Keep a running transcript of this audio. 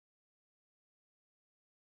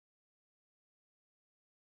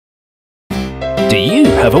Do you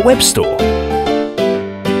have a web store?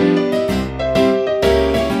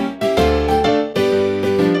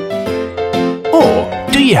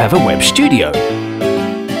 Or do you have a web studio?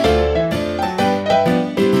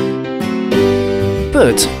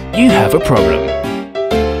 But you have a problem.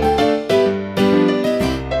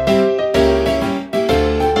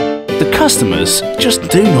 The customers just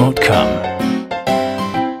do not come.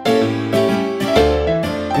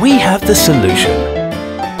 We have the solution.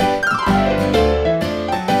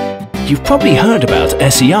 You've probably heard about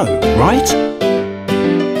SEO, right?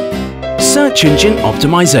 Search engine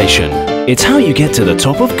optimization. It's how you get to the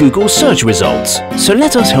top of Google's search results. So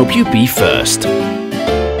let us help you be first.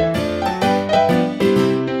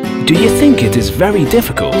 Do you think it is very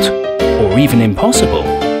difficult or even impossible?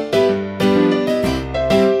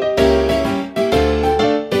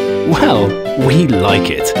 Well, we like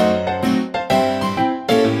it.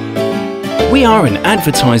 We are an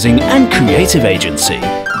advertising and creative agency.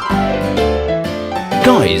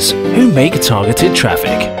 Guys who make targeted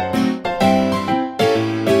traffic.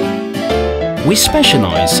 We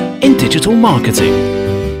specialize in digital marketing.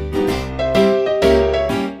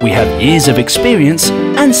 We have years of experience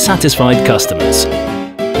and satisfied customers.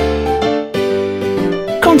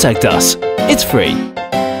 Contact us. It's free.